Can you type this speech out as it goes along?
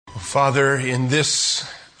Father, in this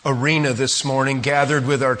arena this morning, gathered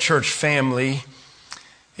with our church family,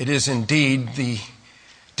 it is indeed the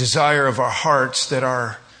desire of our hearts that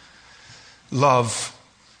our love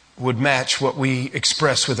would match what we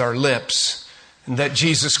express with our lips, and that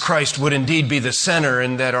Jesus Christ would indeed be the center,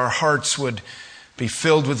 and that our hearts would be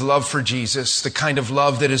filled with love for Jesus, the kind of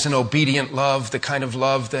love that is an obedient love, the kind of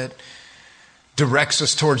love that directs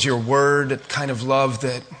us towards your word, the kind of love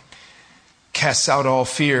that casts out all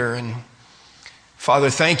fear. And Father,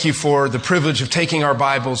 thank you for the privilege of taking our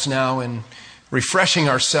Bibles now and refreshing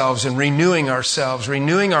ourselves and renewing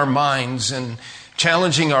our minds and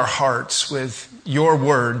challenging our hearts with your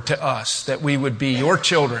word to us, that we would be your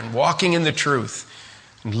children, walking in the truth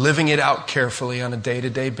and living it out carefully on a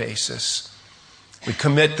day-to-day basis. We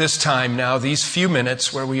commit this time now, these few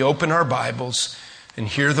minutes where we open our Bibles and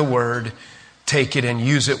hear the word, take it and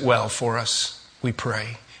use it well for us, we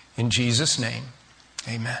pray. In Jesus' name,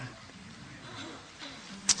 amen.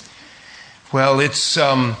 Well, it's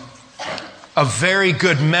a very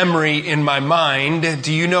good memory in my mind.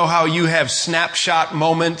 Do you know how you have snapshot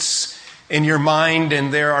moments in your mind?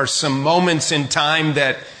 And there are some moments in time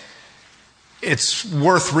that it's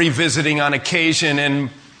worth revisiting on occasion. And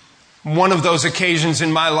one of those occasions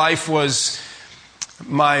in my life was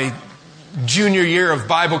my junior year of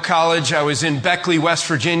Bible college. I was in Beckley, West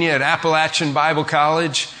Virginia at Appalachian Bible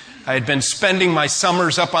College. I had been spending my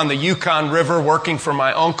summers up on the Yukon River working for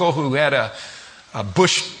my uncle who had a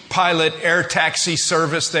bush pilot air taxi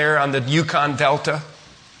service there on the Yukon Delta.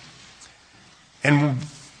 And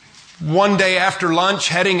one day after lunch,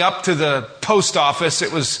 heading up to the post office,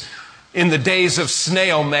 it was in the days of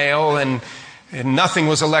snail mail and nothing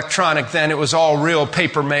was electronic then, it was all real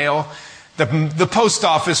paper mail. The post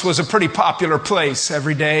office was a pretty popular place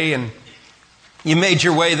every day, and you made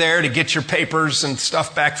your way there to get your papers and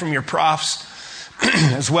stuff back from your profs,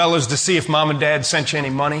 as well as to see if mom and dad sent you any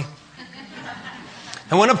money.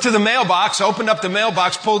 I went up to the mailbox, opened up the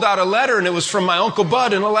mailbox, pulled out a letter, and it was from my Uncle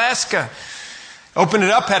Bud in Alaska. Opened it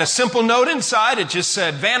up, had a simple note inside. It just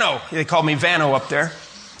said, Vano. They called me Vano up there.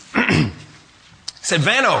 It said,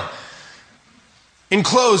 Vano,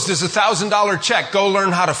 enclosed is a $1,000 check. Go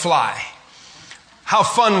learn how to fly. How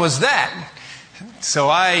fun was that? So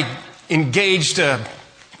I engaged an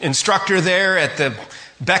instructor there at the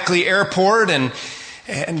Beckley Airport and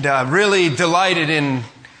really delighted in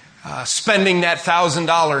spending that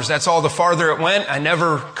 $1,000. That's all the farther it went. I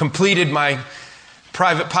never completed my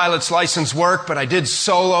private pilot's license work, but I did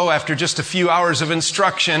solo after just a few hours of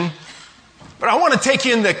instruction. But I want to take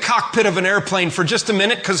you in the cockpit of an airplane for just a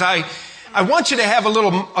minute, because I want you to have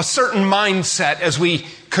a certain mindset as we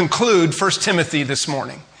conclude 1 Timothy this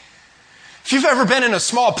morning. If you've ever been in a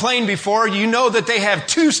small plane before, you know that they have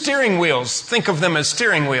two steering wheels. Think of them as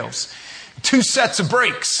steering wheels. Two sets of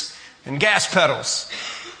brakes and gas pedals.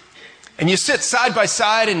 And you sit side by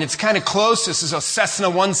side and it's kind of close. This is a Cessna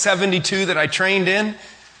 172 that I trained in.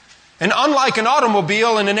 And unlike an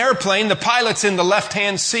automobile and an airplane, the pilot's in the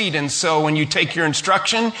left-hand seat. And so when you take your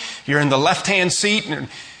instruction, you're in the left-hand seat.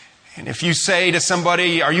 And if you say to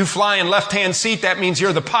somebody, are you flying left-hand seat? That means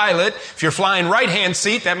you're the pilot. If you're flying right-hand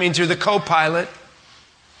seat, that means you're the co-pilot.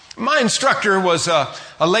 My instructor was a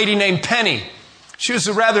lady named Penny. She was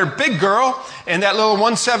a rather big girl, and that little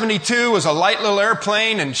 172 was a light little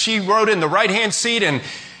airplane, and she rode in the right-hand seat, and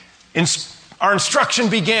our instruction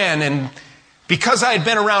began. And because I had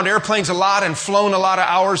been around airplanes a lot and flown a lot of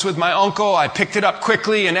hours with my uncle, I picked it up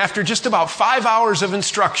quickly, and after just about 5 hours of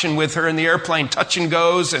instruction with her in the airplane, touch and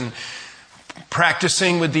goes and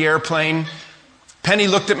practicing with the airplane, Penny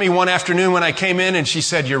looked at me one afternoon when I came in and she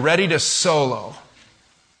said, "You're ready to solo."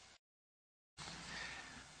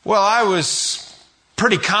 Well, I was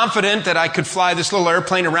pretty confident that I could fly this little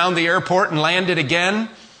airplane around the airport and land it again.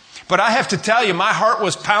 But I have to tell you, my heart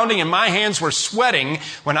was pounding and my hands were sweating.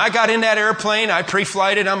 When I got in that airplane, I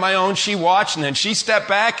pre-flighted on my own. She watched, and then she stepped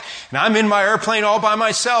back, and I'm in my airplane all by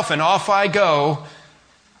myself, and off I go.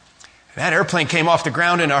 That airplane came off the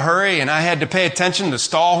ground in a hurry, and I had to pay attention. The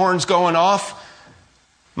stall horn's going off.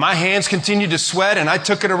 My hands continued to sweat, and I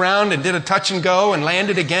took it around and did a touch and go and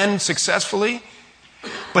landed again successfully.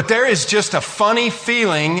 But there is just a funny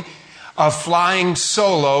feeling of flying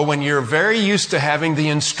solo when you're very used to having the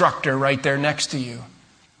instructor right there next to you.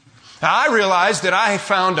 Now, I realized that I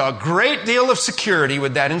found a great deal of security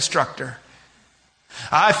with that instructor.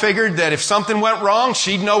 I figured that if something went wrong,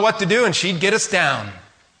 she'd know what to do and she'd get us down.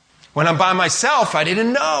 When I'm by myself, I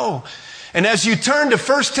didn't know. And as you turn to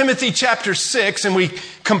 1 Timothy chapter 6 and we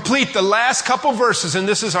complete the last couple verses, and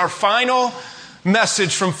this is our final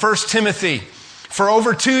message from 1 Timothy. For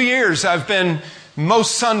over 2 years, I've been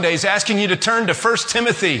most Sundays, asking you to turn to 1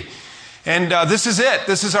 Timothy. And this is it.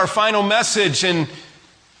 This is our final message. And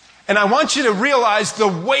I want you to realize the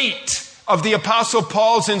weight of the Apostle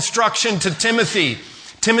Paul's instruction to Timothy.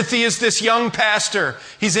 Timothy is this young pastor.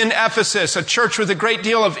 He's in Ephesus, a church with a great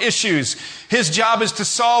deal of issues. His job is to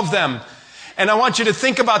solve them. And I want you to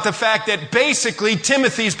think about the fact that basically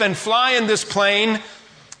Timothy's been flying this plane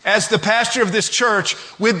as the pastor of this church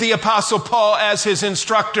with the Apostle Paul as his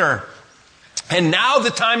instructor. And now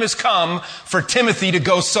the time has come for Timothy to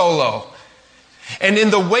go solo. And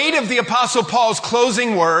in the weight of the Apostle Paul's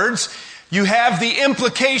closing words, you have the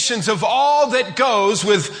implications of all that goes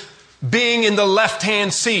with being in the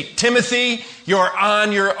left-hand seat. Timothy, you're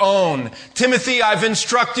on your own. Timothy, I've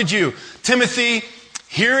instructed you. Timothy,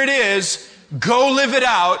 here it is. Go live it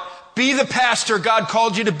out. Be the pastor God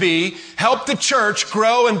called you to be. Help the church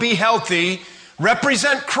grow and be healthy.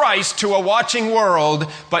 Represent Christ to a watching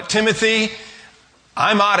world. But Timothy,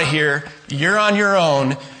 I'm out of here. You're on your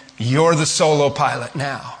own. You're the solo pilot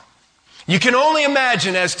now. You can only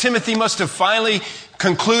imagine, as Timothy must have finally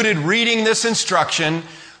concluded reading this instruction,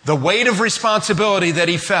 the weight of responsibility that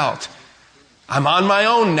he felt. I'm on my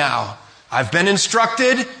own now. I've been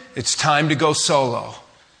instructed. It's time to go solo.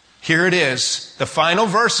 Here it is, the final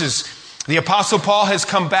verses. The Apostle Paul has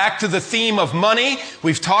come back to the theme of money.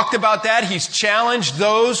 We've talked about that. He's challenged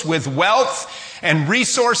those with wealth and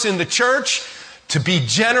resource in the church to be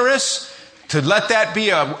generous, to let that be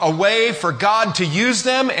a way for God to use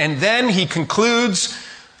them. And then he concludes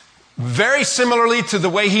very similarly to the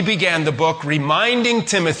way he began the book, reminding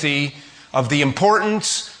Timothy of the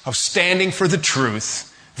importance of standing for the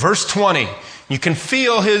truth. Verse 20, you can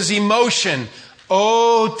feel his emotion.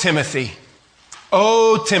 Oh, Timothy.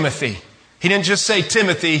 Oh, Timothy. He didn't just say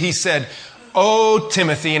Timothy, he said, oh,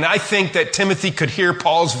 Timothy. And I think that Timothy could hear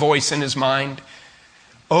Paul's voice in his mind.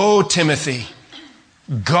 Oh, Timothy,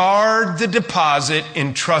 guard the deposit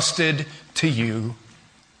entrusted to you.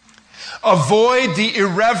 Avoid the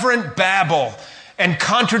irreverent babble and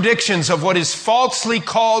contradictions of what is falsely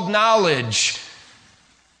called knowledge.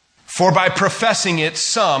 For by professing it,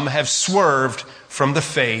 some have swerved from the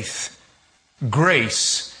faith.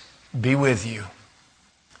 Grace be with you.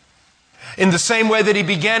 In the same way that he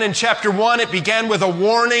began in chapter 1, it began with a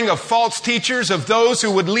warning of false teachers, of those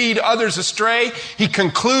who would lead others astray. He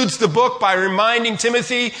concludes the book by reminding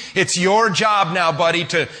Timothy, it's your job now, buddy,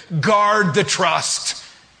 to guard the trust.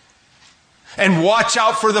 And watch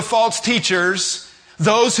out for the false teachers,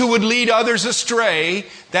 those who would lead others astray,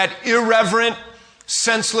 that irreverent,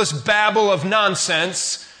 senseless babble of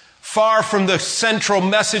nonsense, far from the central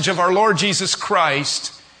message of our Lord Jesus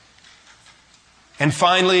Christ. And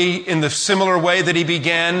finally, in the similar way that he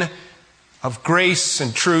began, of grace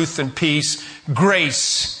and truth and peace,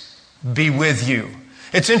 grace be with you.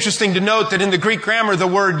 It's interesting to note that in the Greek grammar, the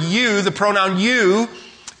word you, the pronoun you,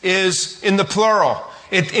 is in the plural.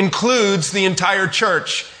 It includes the entire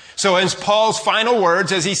church. So as Paul's final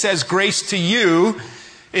words, as he says, grace to you,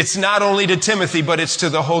 it's not only to Timothy, but it's to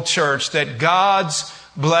the whole church, that God's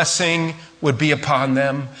blessing would be upon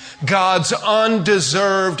them. God's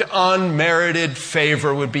undeserved, unmerited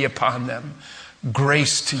favor would be upon them.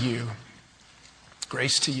 Grace to you.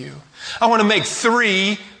 Grace to you. I want to make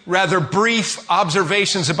 3 rather brief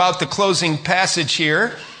observations about the closing passage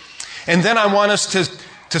here. And then I want us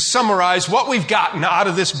to summarize what we've gotten out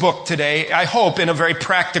of this book today, I hope in a very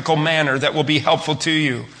practical manner that will be helpful to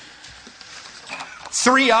you.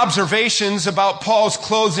 3 observations about Paul's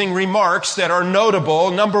closing remarks that are notable.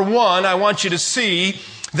 Number 1, I want you to see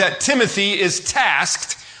that Timothy is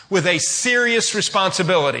tasked with a serious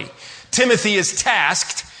responsibility. Timothy is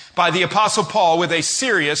tasked by the Apostle Paul with a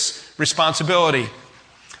serious responsibility.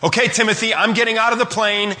 Okay, Timothy, I'm getting out of the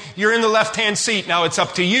plane. You're in the left-hand seat. Now it's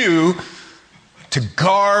up to you to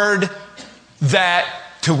guard that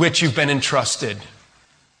to which you've been entrusted.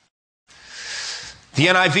 The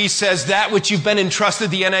NIV says that which you've been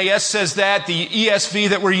entrusted. The NAS says that. The ESV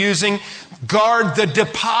that we're using, guard the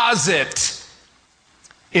deposit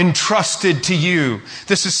entrusted to you.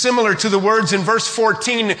 This is similar to the words in verse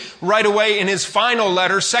 14 right away in his final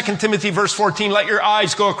letter, 2 Timothy verse 14. Let your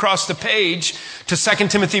eyes go across the page to 2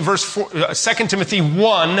 Timothy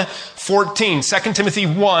 1:14. 2 Timothy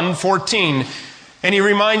 1:14. And he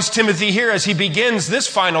reminds Timothy here as he begins this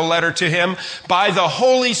final letter to him, by the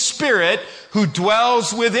Holy Spirit who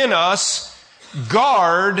dwells within us,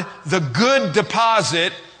 guard the good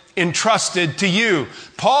deposit entrusted to you.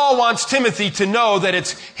 Paul wants Timothy to know that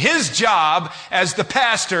it's his job as the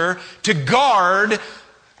pastor to guard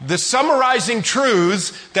the summarizing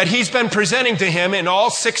truths that he's been presenting to him in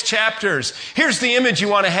all 6 chapters. Here's the image you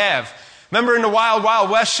want to have. Remember in the Wild Wild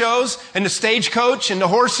West shows and the stagecoach and the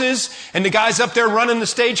horses and the guys up there running the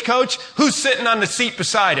stagecoach? Who's sitting on the seat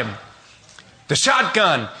beside him? The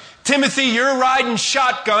shotgun. Timothy, you're riding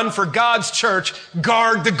shotgun for God's church.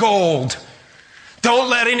 Guard the gold. Don't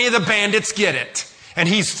let any of the bandits get it. And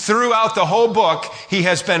he's throughout the whole book, he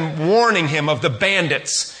has been warning him of the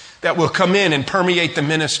bandits that will come in and permeate the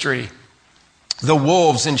ministry. The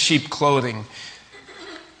wolves in sheep clothing.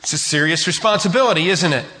 It's a serious responsibility,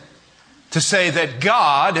 isn't it? To say that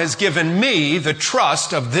God has given me the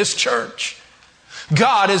trust of this church.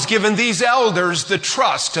 God has given these elders the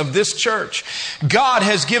trust of this church. God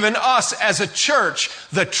has given us as a church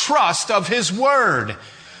the trust of His Word.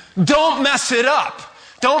 Don't mess it up.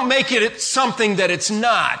 Don't make it something that it's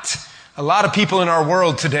not. A lot of people in our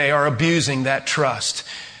world today are abusing that trust.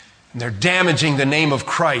 And they're damaging the name of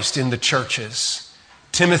Christ in the churches.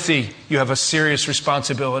 Timothy, you have a serious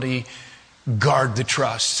responsibility. Guard the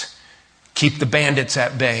trust. Keep the bandits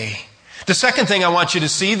at bay. The second thing I want you to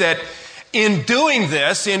see, that in doing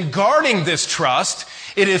this, in guarding this trust,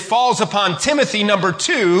 it falls upon Timothy, number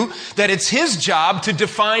 2, that it's his job to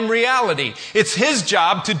define reality. It's his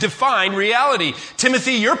job to define reality.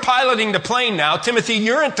 Timothy, you're piloting the plane now. Timothy,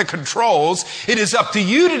 you're at the controls. It is up to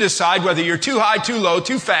you to decide whether you're too high, too low,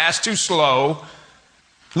 too fast, too slow.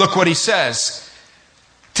 Look what he says.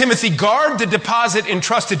 Timothy, guard the deposit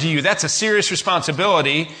entrusted to you. That's a serious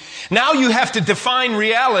responsibility. Now you have to define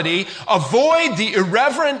reality. Avoid the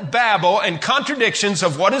irreverent babble and contradictions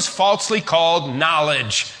of what is falsely called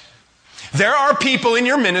knowledge. There are people in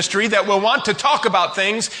your ministry that will want to talk about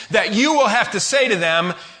things that you will have to say to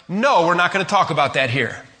them, no, we're not going to talk about that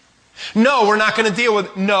here. No, we're not going to deal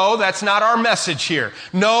with, no, that's not our message here.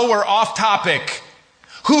 No, we're off topic.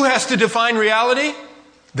 Who has to define reality?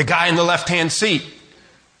 The guy in the left-hand seat.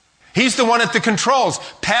 He's the one at the controls.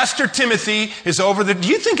 Pastor Timothy is over the... Do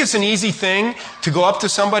you think it's an easy thing to go up to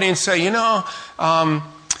somebody and say,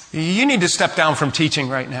 you need to step down from teaching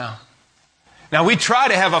right now? Now, we try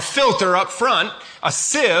to have a filter up front, a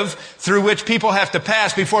sieve through which people have to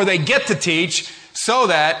pass before they get to teach, so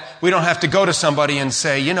that we don't have to go to somebody and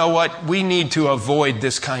say, you know what, we need to avoid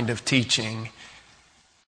this kind of teaching.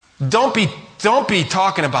 Don't be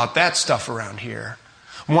talking about that stuff around here.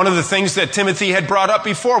 One of the things that Timothy had brought up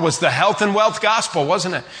before was the health and wealth gospel,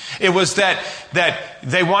 wasn't it? It was that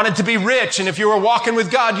they wanted to be rich, and if you were walking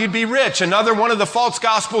with God, you'd be rich. Another one of the false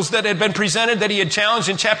gospels that had been presented that he had challenged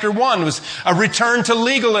in chapter 1 was a return to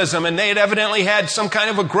legalism, and they had evidently had some kind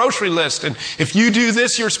of a grocery list. And if you do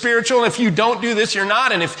this, you're spiritual, and if you don't do this, you're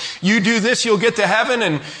not. And if you do this, you'll get to heaven.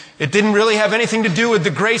 And it didn't really have anything to do with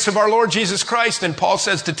the grace of our Lord Jesus Christ. And Paul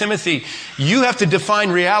says to Timothy, you have to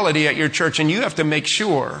define reality at your church, and you have to make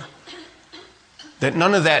sure that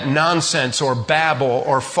none of that nonsense or babble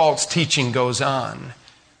or false teaching goes on.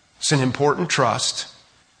 It's an important trust.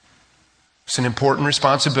 It's an important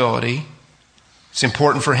responsibility. It's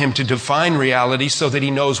important for him to define reality so that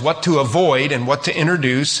he knows what to avoid and what to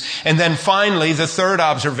introduce. And then finally, the third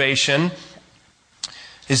observation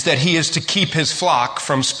is that he is to keep his flock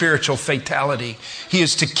from spiritual fatality. He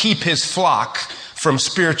is to keep his flock from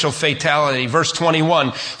spiritual fatality. Verse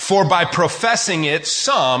 21, for by professing it,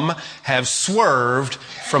 some have swerved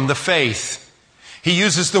from the faith. He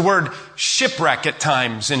uses the word shipwreck at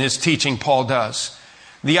times in his teaching, Paul does.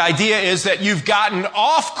 The idea is that you've gotten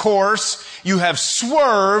off course, you have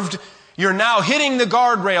swerved, you're now hitting the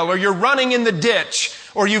guardrail, or you're running in the ditch,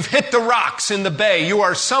 or you've hit the rocks in the bay. You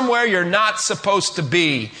are somewhere you're not supposed to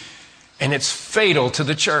be. And it's fatal to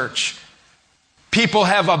the church. People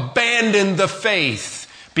have abandoned the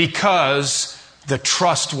faith because the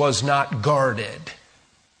trust was not guarded.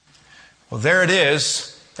 Well, there it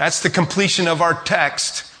is. That's the completion of our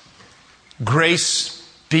text. Grace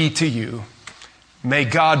be to you. May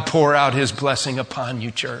God pour out His blessing upon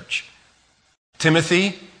you, church.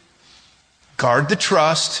 Timothy, guard the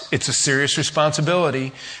trust. It's a serious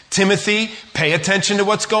responsibility. Timothy, pay attention to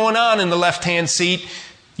what's going on in the left-hand seat.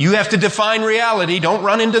 You have to define reality. Don't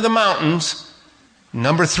run into the mountains.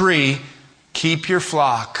 Number 3, keep your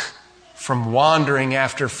flock from wandering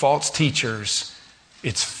after false teachers.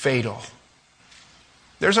 It's fatal.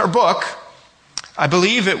 There's our book. I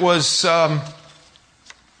believe it was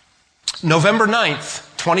November 9th,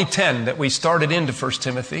 2010 that we started into 1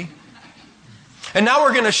 Timothy. And now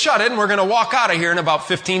we're going to shut it and we're going to walk out of here in about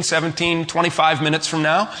 15, 17, 25 minutes from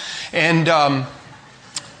now. And yeah,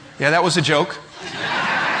 that was a joke.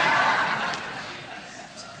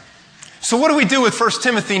 So what do we do with 1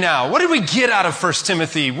 Timothy now? What did we get out of 1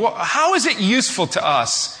 Timothy? How is it useful to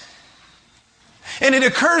us? And it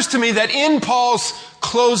occurs to me that in Paul's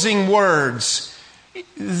closing words,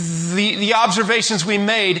 the observations we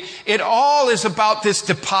made, it all is about this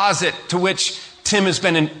deposit to which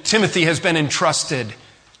Timothy has been entrusted.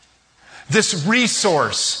 This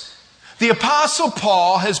resource. The Apostle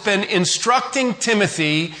Paul has been instructing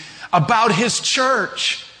Timothy about his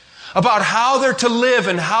church, about how they're to live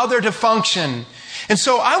and how they're to function. And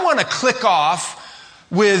so I want to click off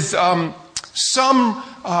with some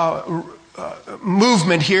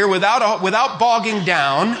movement here without bogging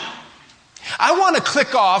down. I want to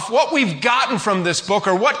click off what we've gotten from this book,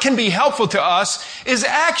 or what can be helpful to us, is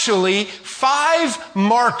actually five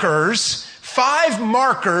markers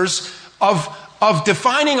of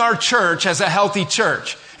defining our church as a healthy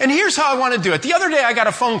church. And here's how I want to do it. The other day I got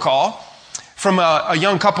a phone call from a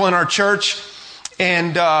young couple in our church,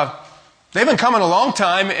 and they've been coming a long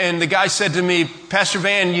time, and the guy said to me, Pastor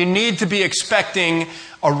Van, you need to be expecting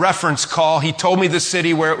a reference call. He told me the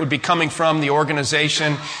city where it would be coming from, the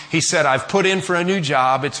organization. He said, I've put in for a new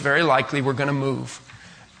job. It's very likely we're going to move.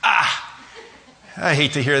 I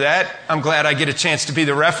hate to hear that. I'm glad I get a chance to be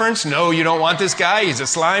the reference. No, you don't want this guy. He's a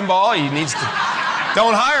slime ball. He needs to...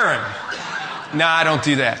 Don't hire him. No, I don't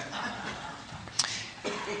do that.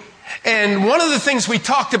 And one of the things we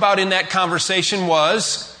talked about in that conversation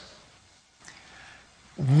was,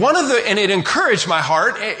 and it encouraged my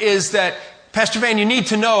heart, is that, Pastor Van, you need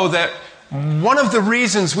to know that one of the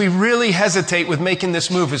reasons we really hesitate with making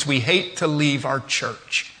this move is we hate to leave our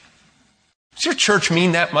church. Does your church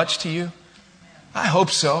mean that much to you? I hope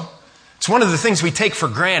so. It's one of the things we take for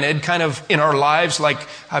granted kind of in our lives, like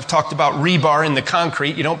I've talked about rebar in the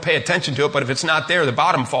concrete. You don't pay attention to it, but if it's not there, the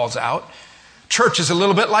bottom falls out. Church is a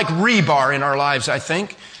little bit like rebar in our lives, I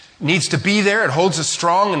think. It needs to be there. It holds us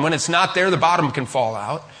strong, and when it's not there, the bottom can fall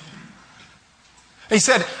out. He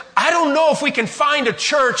said, I don't know if we can find a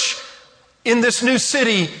church in this new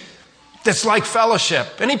city that's like Fellowship.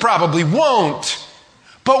 And he probably won't.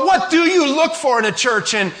 But what do you look for in a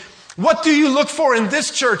church? And what do you look for in this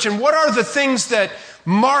church? And what are the things that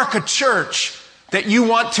mark a church that you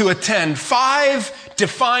want to attend? 5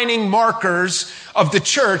 defining markers of the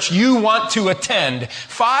church you want to attend.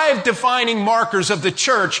 5 defining markers of the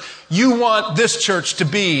church you want this church to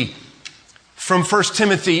be. From 1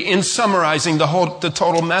 Timothy in summarizing the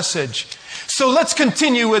total message. So let's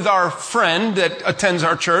continue with our friend that attends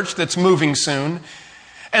our church that's moving soon.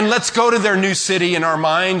 And let's go to their new city in our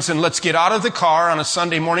minds, and let's get out of the car on a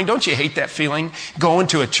Sunday morning. Don't you hate that feeling? Going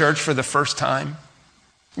to a church for the first time.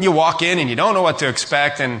 You walk in and you don't know what to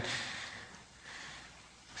expect, and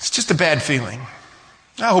it's just a bad feeling.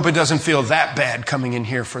 I hope it doesn't feel that bad coming in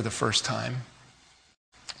here for the first time.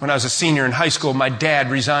 When I was a senior in high school, my dad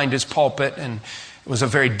resigned his pulpit, and it was a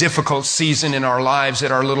very difficult season in our lives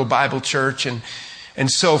at our little Bible church. And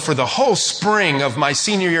so for the whole spring of my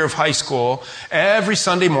senior year of high school, every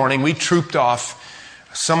Sunday morning we trooped off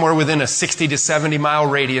somewhere within a 60 to 70 mile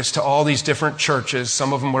radius to all these different churches.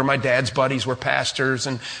 Some of them where my dad's buddies were pastors,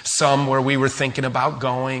 and some where we were thinking about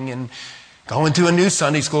going, and going to a new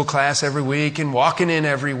Sunday school class every week and walking in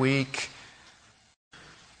every week.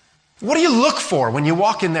 What do you look for when you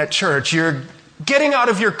walk in that church? You're getting out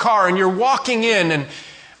of your car and you're walking in, and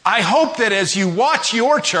I hope that as you watch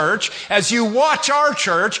your church, as you watch our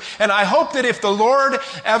church, and I hope that if the Lord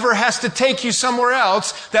ever has to take you somewhere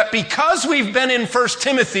else, that because we've been in 1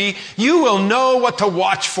 Timothy, you will know what to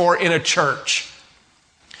watch for in a church.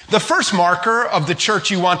 The first marker of the church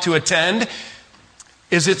you want to attend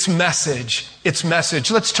is its message. Its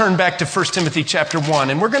message. Let's turn back to 1 Timothy chapter 1.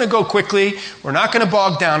 And we're going to go quickly. We're not going to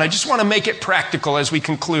bog down. I just want to make it practical as we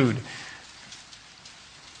conclude.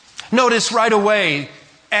 Notice right away,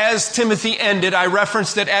 as Timothy ended, I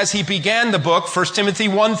referenced that as he began the book, 1 Timothy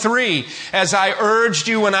 1:3, as I urged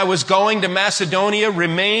you when I was going to Macedonia,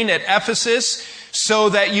 remain at Ephesus, so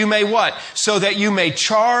that you may what? So that you may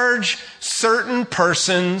charge certain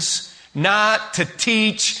persons not to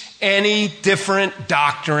teach any different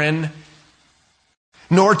doctrine,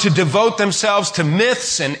 nor to devote themselves to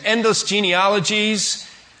myths and endless genealogies.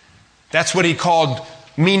 That's what he called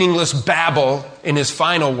meaningless babble in his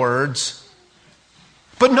final words.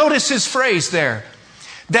 But notice his phrase there,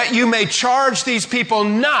 that you may charge these people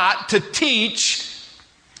not to teach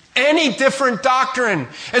any different doctrine.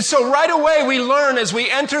 And so right away we learn as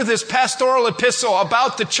we enter this pastoral epistle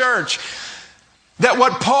about the church that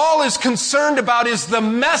what Paul is concerned about is the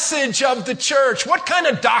message of the church. What kind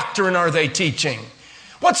of doctrine are they teaching?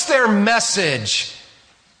 What's their message?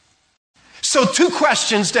 So 2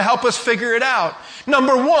 questions to help us figure it out.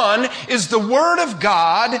 Number 1, is the Word of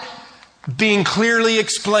God being clearly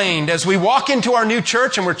explained? As we walk into our new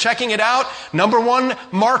church and we're checking it out, number 1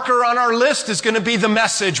 marker on our list is going to be the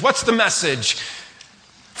message. What's the message?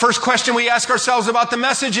 First question we ask ourselves about the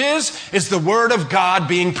message is the Word of God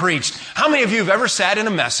being preached? How many of you have ever sat in a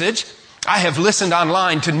message? I have listened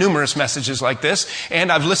online to numerous messages like this,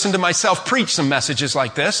 and I've listened to myself preach some messages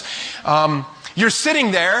like this. You're sitting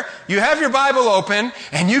there, you have your Bible open,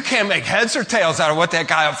 and you can't make heads or tails out of what that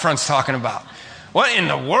guy up front's talking about. What in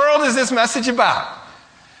the world is this message about?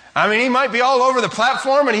 I mean, he might be all over the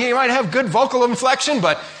platform, and he might have good vocal inflection,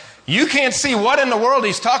 but you can't see what in the world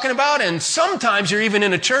he's talking about, and sometimes you're even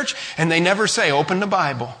in a church and they never say, open the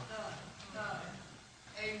Bible.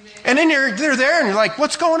 And then they're there and you're like,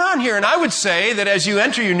 what's going on here? And I would say that as you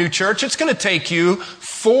enter your new church, it's going to take you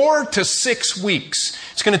 4 to 6 weeks.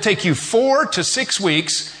 It's going to take you 4 to 6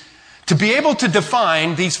 weeks to be able to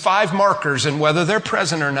define these 5 markers and whether they're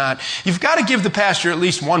present or not. You've got to give the pastor at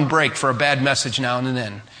least one break for a bad message now and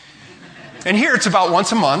then. And here it's about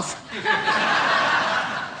once a month.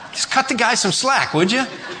 Just cut the guy some slack, would you?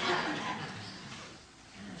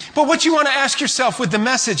 But what you want to ask yourself with the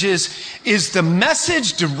message is the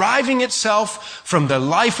message deriving itself from the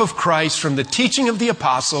life of Christ, from the teaching of the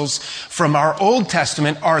apostles, from our Old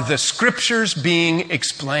Testament? Are the scriptures being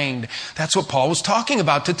explained? That's what Paul was talking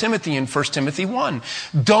about to Timothy in 1 Timothy 1.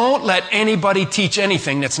 Don't let anybody teach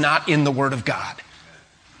anything that's not in the Word of God.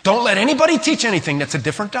 Don't let anybody teach anything that's a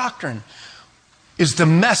different doctrine. Is the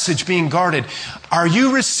message being guarded? Are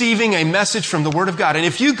you receiving a message from the Word of God? And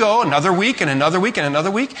if you go another week and another week and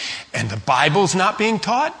another week, and the Bible's not being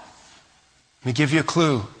taught, let me give you a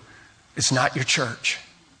clue. It's not your church.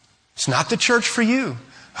 It's not the church for you.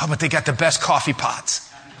 Oh, but they got the best coffee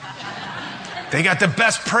pots. They got the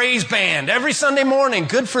best praise band every Sunday morning.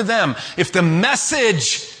 Good for them. If the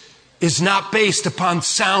message is not based upon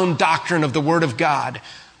sound doctrine of the Word of God,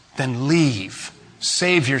 then leave.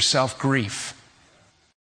 Save yourself grief.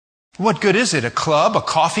 What good is it? A club, a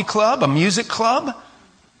coffee club, a music club?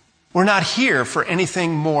 We're not here for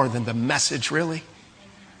anything more than the message, really.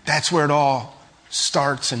 That's where it all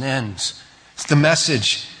starts and ends. It's the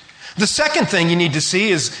message. The second thing you need to see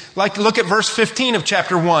is, look at verse 15 of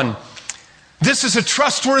chapter 1. This is a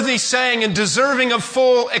trustworthy saying and deserving of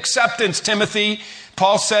full acceptance, Timothy.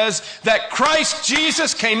 Paul says that Christ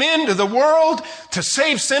Jesus came into the world to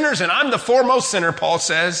save sinners, and I'm the foremost sinner, Paul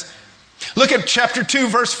says. Look at chapter 2,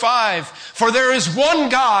 verse 5. For there is one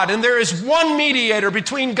God and there is one mediator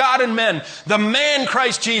between God and men, the man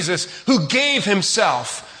Christ Jesus, who gave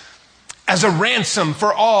himself as a ransom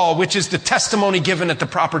for all, which is the testimony given at the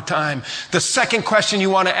proper time. The second question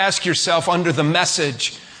you want to ask yourself under the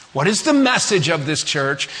message: what is the message of this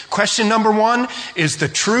church? Question number 1, is the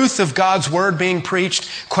truth of God's word being preached?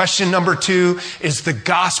 Question number 2, is the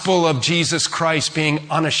gospel of Jesus Christ being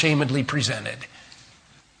unashamedly presented?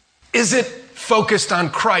 Is it focused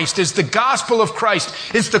on Christ? Is the gospel of Christ?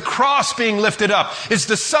 Is the cross being lifted up? Is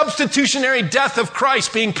the substitutionary death of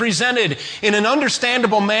Christ being presented in an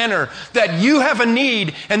understandable manner that you have a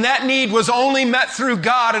need, and that need was only met through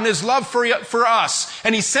God and His love for us?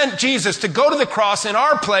 And He sent Jesus to go to the cross in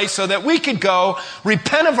our place so that we could go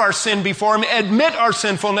repent of our sin before Him, admit our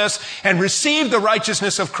sinfulness, and receive the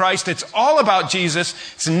righteousness of Christ. It's all about Jesus.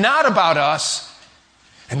 It's not about us.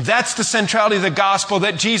 And that's the centrality of the gospel,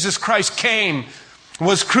 that Jesus Christ came,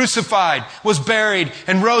 was crucified, was buried,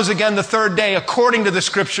 and rose again the third day according to the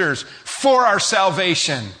scriptures for our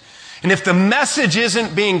salvation. And if the message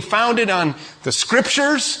isn't being founded on the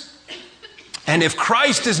scriptures, and if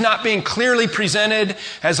Christ is not being clearly presented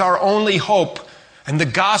as our only hope, and the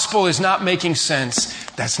gospel is not making sense,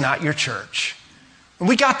 that's not your church. And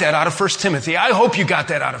we got that out of 1 Timothy. I hope you got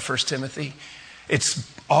that out of 1 Timothy. It's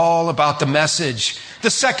all about the message. The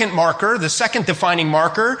second marker, the second defining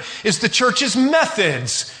marker, is the church's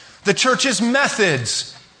methods. The church's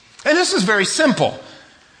methods. And this is very simple.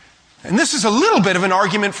 And this is a little bit of an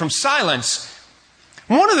argument from silence.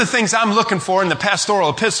 One of the things I'm looking for in the pastoral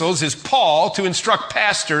epistles is Paul to instruct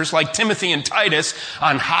pastors like Timothy and Titus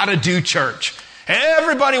on how to do church.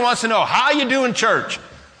 Everybody wants to know, how you doing church?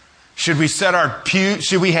 Should we set our pews?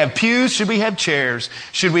 Should we have pews? Should we have chairs?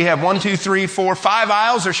 Should we have 1, 2, 3, 4, 5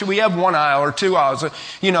 aisles? Or should we have 1 aisle or 2 aisles?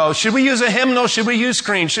 Should we use a hymnal? Should we use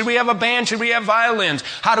screens? Should we have a band? Should we have violins?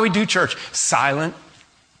 How do we do church? Silent.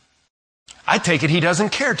 I take it he doesn't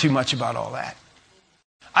care too much about all that.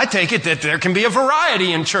 I take it that there can be a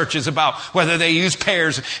variety in churches about whether they use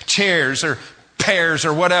chairs or pairs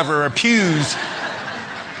or whatever, or pews.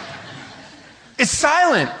 It's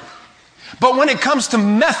silent. But when it comes to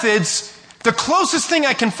methods, the closest thing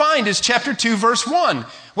I can find is chapter 2, verse 1,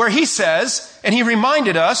 where he says, and he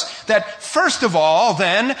reminded us that first of all,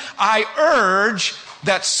 then, I urge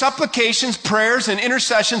that supplications, prayers, and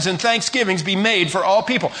intercessions and thanksgivings be made for all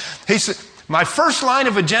people. He said, My first line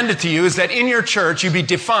of agenda to you is that in your church, you be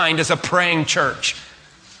defined as a praying church.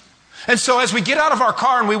 And so as we get out of our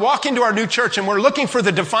car and we walk into our new church and we're looking for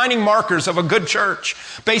the defining markers of a good church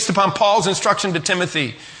based upon Paul's instruction to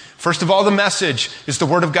Timothy, first of all, the message, is the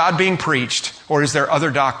word of God being preached, or is there other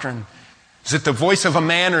doctrine? Is it the voice of a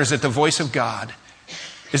man, or is it the voice of God?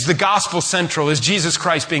 Is the gospel central? Is Jesus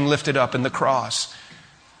Christ being lifted up in the cross?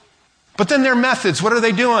 But then their methods, what are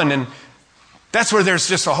they doing? And that's where there's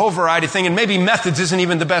just a whole variety of things. And maybe methods isn't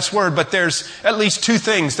even the best word, but there's at least two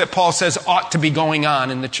things that Paul says ought to be going on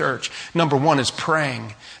in the church. Number one is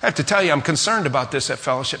praying. I have to tell you, I'm concerned about this at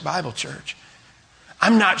Fellowship Bible Church.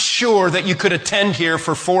 I'm not sure that you could attend here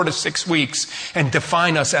for 4 to 6 weeks and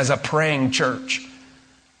define us as a praying church.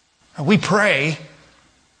 We pray.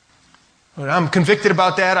 I'm convicted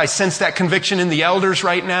about that. I sense that conviction in the elders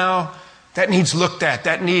right now. That needs looked at.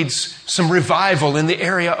 That needs some revival in the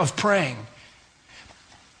area of praying.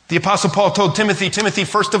 The Apostle Paul told Timothy,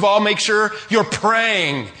 first of all, make sure you're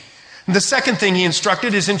praying. And the second thing he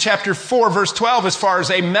instructed is in chapter 4, verse 12, as far as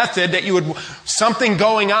a method that you would, something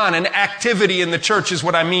going on, an activity in the church is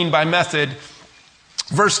what I mean by method.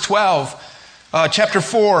 Verse 12, chapter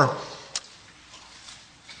 4,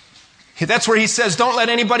 that's where he says, don't let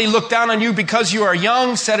anybody look down on you because you are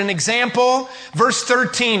young. Set an example. Verse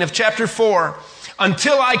 13 of chapter 4,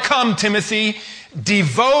 until I come, Timothy,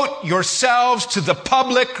 devote yourselves to the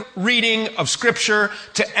public reading of Scripture,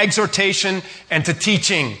 to exhortation, and to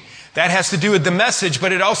teaching. That has to do with the message,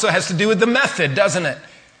 but it also has to do with the method, doesn't it?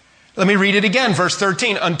 Let me read it again, verse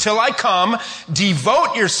 13. Until I come,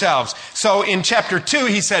 devote yourselves. So in chapter 2,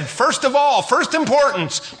 he said, first of all, first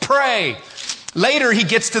importance, pray. Later, he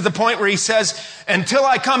gets to the point where he says, until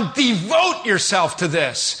I come, devote yourself to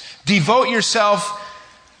this. Devote yourself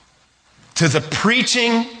to the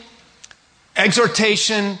preaching,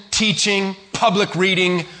 exhortation, teaching, public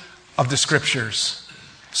reading of the Scriptures.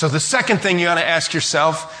 So the second thing you ought to ask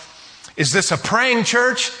yourself, is this a praying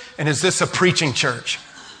church and is this a preaching church?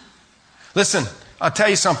 Listen, I'll tell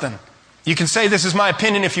you something. You can say this is my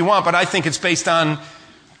opinion if you want, but I think it's based on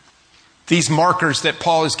these markers that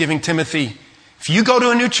Paul is giving Timothy. If you go to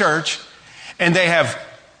a new church and they have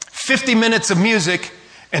 50 minutes of music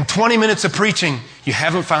and 20 minutes of preaching, you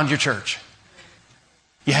haven't found your church.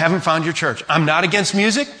 You haven't found your church. I'm not against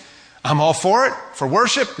music. I'm all for it, for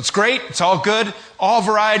worship. It's great. It's all good. All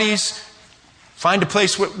varieties. Find a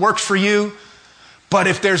place that works for you. But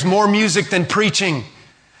if there's more music than preaching,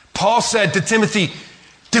 Paul said to Timothy,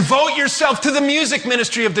 devote yourself to the music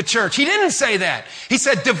ministry of the church. He didn't say that. He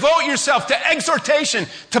said, devote yourself to exhortation,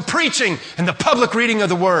 to preaching, and the public reading of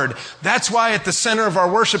the Word. That's why at the center of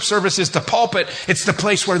our worship service is the pulpit. It's the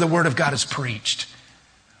place where the Word of God is preached.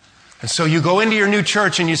 And so you go into your new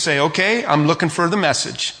church and you say, okay, I'm looking for the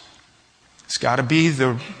message. It's got to be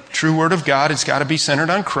the true Word of God. It's got to be centered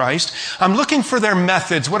on Christ. I'm looking for their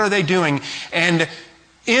methods. What are they doing? And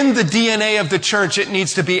in the DNA of the church, it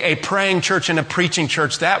needs to be a praying church and a preaching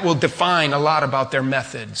church. That will define a lot about their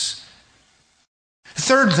methods. The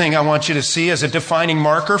third thing I want you to see as a defining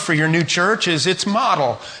marker for your new church is its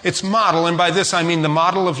model. Its model, and by this I mean the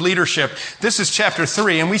model of leadership. This is chapter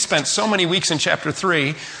 3, and we spent so many weeks in chapter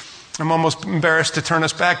 3. I'm almost embarrassed to turn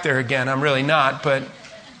us back there again. I'm really not, but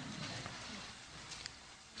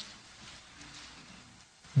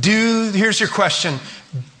here's your question.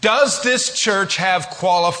 Does this church have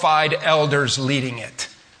qualified elders leading it?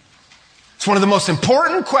 It's one of the most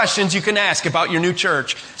important questions you can ask about your new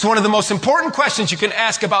church. It's one of the most important questions you can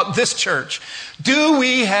ask about this church. Do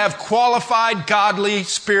we have qualified, godly,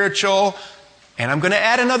 spiritual, and I'm going to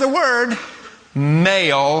add another word,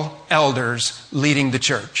 male elders leading the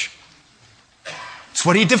church? It's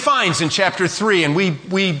what he defines in chapter 3, and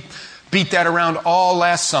we beat that around all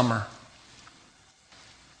last summer.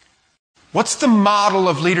 What's the model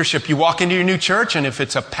of leadership? You walk into your new church, and if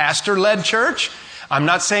it's a pastor-led church, I'm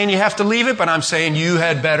not saying you have to leave it, but I'm saying you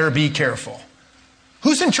had better be careful.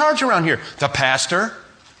 Who's in charge around here? The pastor.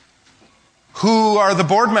 Who are the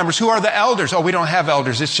board members? Who are the elders? Oh, we don't have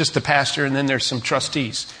elders. It's just the pastor, and then there's some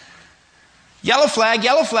trustees. Yellow flag,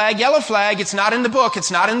 yellow flag, yellow flag. It's not in the book. It's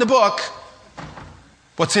not in the book.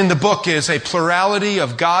 What's in the book is a plurality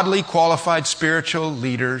of godly, qualified spiritual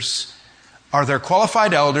leaders. Are there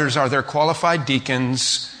qualified elders? Are there qualified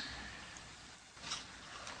deacons?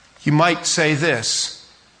 You might say this,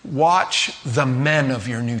 watch the men of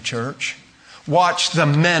your new church. Watch the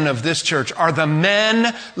men of this church. Are the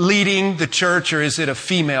men leading the church, or is it a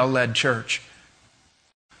female-led church?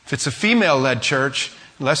 If it's a female-led church,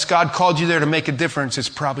 unless God called you there to make a difference, it's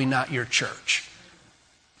probably not your church.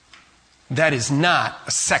 That is not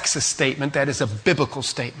a sexist statement. That is a biblical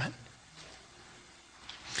statement.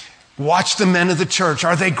 Watch the men of the church.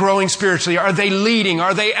 Are they growing spiritually? Are they leading?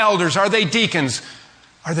 Are they elders? Are they deacons?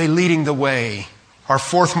 Are they leading the way? Our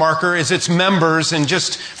fourth marker is its members. And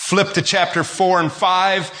just flip to chapter 4 and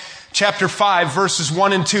 5. Chapter 5, verses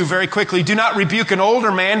 1 and 2, very quickly. Do not rebuke an older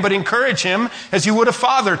man, but encourage him as you would a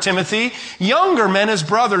father, Timothy. Younger men as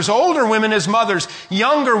brothers, older women as mothers,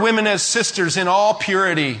 younger women as sisters in all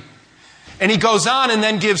purity. And he goes on and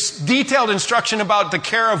then gives detailed instruction about the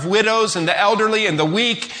care of widows and the elderly and the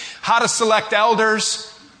weak, how to select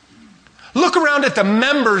elders. Look around at the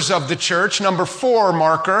members of the church, number 4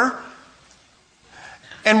 marker.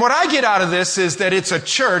 And what I get out of this is that it's a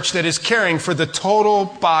church that is caring for the total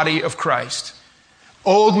body of Christ.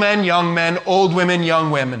 Old men, old women,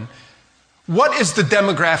 young women. What is the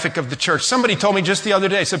demographic of the church? Somebody told me just the other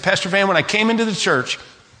day, said, Pastor Van, when I came into the church,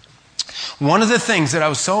 one of the things that I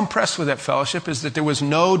was so impressed with at fellowship is that there was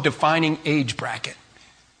no defining age bracket.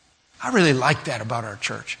 I really like that about our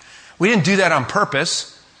church. We didn't do that on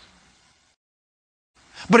purpose.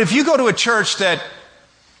 But if you go to a church that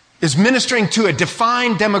is ministering to a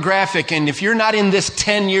defined demographic, and if you're not in this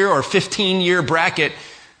 10-year or 15-year bracket,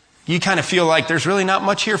 you kind of feel like there's really not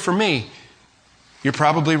much here for me. You're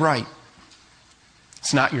probably right.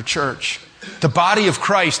 It's not your church. The body of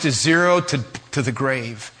Christ is 0 to the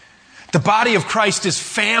grave. The body of Christ is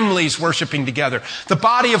families worshiping together. The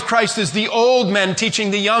body of Christ is the old men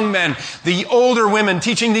teaching the young men, the older women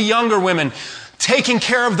teaching the younger women, taking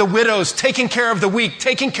care of the widows, taking care of the weak,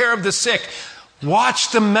 taking care of the sick.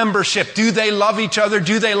 Watch the membership. Do they love each other?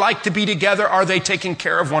 Do they like to be together? Are they taking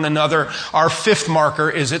care of one another? Our 5th marker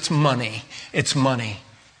is its money. It's money.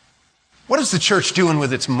 What is the church doing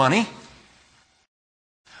with its money?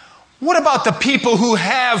 What about the people who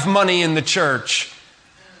have money in the church?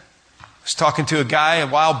 I was talking to a guy a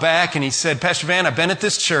while back and he said, Pastor Van, I've been at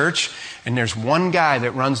this church and there's one guy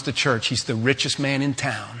that runs the church. He's the richest man in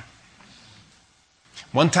town.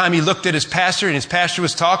 One time he looked at his pastor and his pastor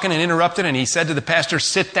was talking and interrupted and he said to the pastor,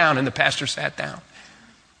 sit down, and the pastor sat down.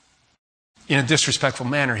 In a disrespectful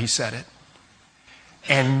manner, he said it.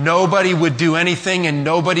 And nobody would do anything and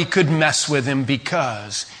nobody could mess with him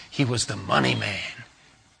because he was the money man.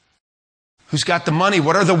 Who's got the money?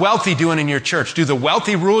 What are the wealthy doing in your church? Do the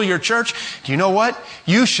wealthy rule your church? Do you know what?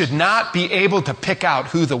 You should not be able to pick out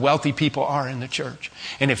who the wealthy people are in the church.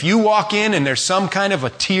 And if you walk in and there's some kind of a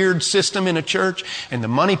tiered system in a church and the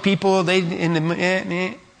money people,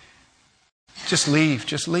 just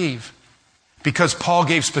leave. Because Paul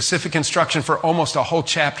gave specific instruction for almost a whole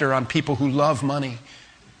chapter on people who love money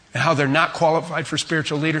and how they're not qualified for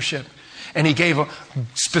spiritual leadership. And he gave a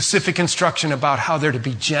specific instruction about how they're to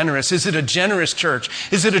be generous. Is it a generous church?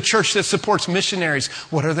 Is it a church that supports missionaries?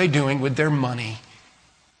 What are they doing with their money?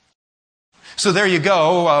 So there you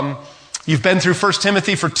go. You've been through 1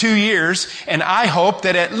 Timothy for 2 years, and I hope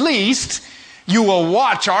that at least you will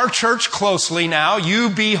watch our church closely now.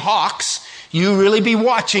 You be hawks. You really be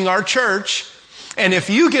watching our church. And if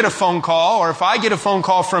you get a phone call, or if I get a phone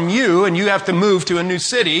call from you and you have to move to a new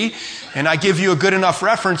city, and I give you a good enough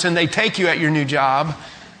reference and they take you at your new job,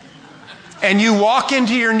 and you walk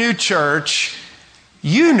into your new church,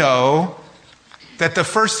 you know that the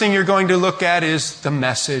first thing you're going to look at is the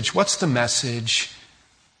message. What's the message?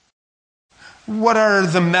 What are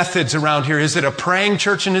the methods around here? Is it a praying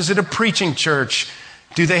church and is it a preaching church?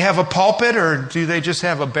 Do they have a pulpit or do they just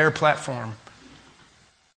have a bare platform?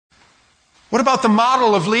 What about the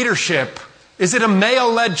model of leadership? Is it a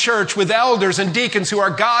male-led church with elders and deacons who are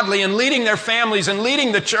godly and leading their families and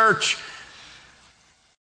leading the church?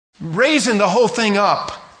 Raising the whole thing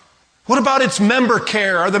up. What about its member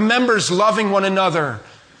care? Are the members loving one another?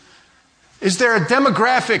 Is there a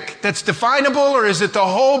demographic that's definable, or is it the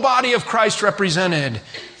whole body of Christ represented?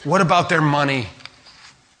 What about their money?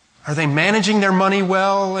 Are they managing their money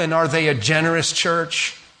well, and are they a generous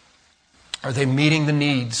church? Are they meeting the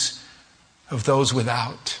needs of those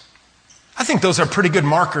without? I think those are pretty good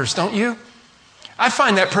markers, don't you? I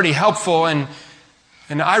find that pretty helpful, and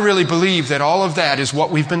I really believe that all of that is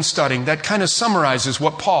what we've been studying. That kind of summarizes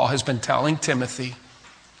what Paul has been telling Timothy.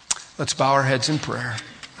 Let's bow our heads in prayer.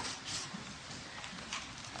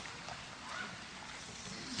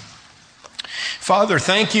 Father,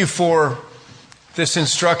 thank you for this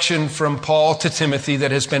instruction from Paul to Timothy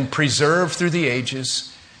that has been preserved through the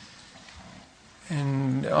ages.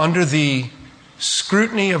 And under the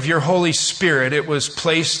scrutiny of your Holy Spirit, it was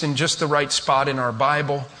placed in just the right spot in our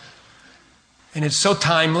Bible. And it's so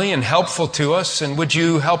timely and helpful to us. And would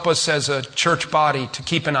you help us as a church body to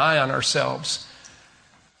keep an eye on ourselves?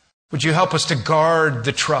 Would you help us to guard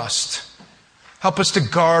the trust? Help us to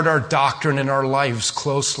guard our doctrine and our lives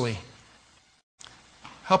closely.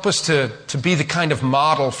 Help us to be the kind of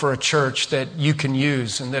model for a church that you can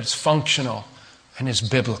use and that's functional and is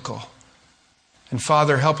biblical. And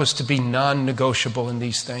Father, help us to be non-negotiable in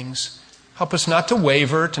these things. Help us not to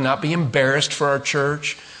waver, to not be embarrassed for our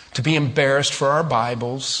church, to be embarrassed for our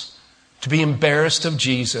Bibles, to be embarrassed of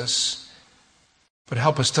Jesus. But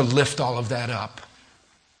help us to lift all of that up.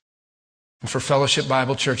 And for Fellowship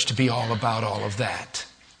Bible Church to be all about all of that.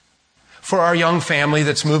 For our young family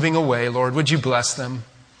that's moving away, Lord, would you bless them?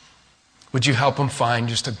 Would you help them find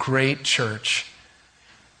just a great church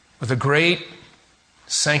with a great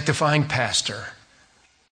sanctifying pastor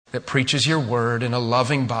that preaches your word in a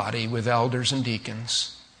loving body with elders and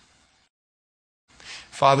deacons?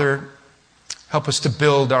 Father, help us to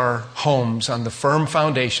build our homes on the firm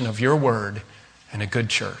foundation of your word and a good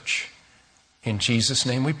church. In Jesus'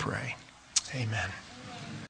 name we pray. Amen.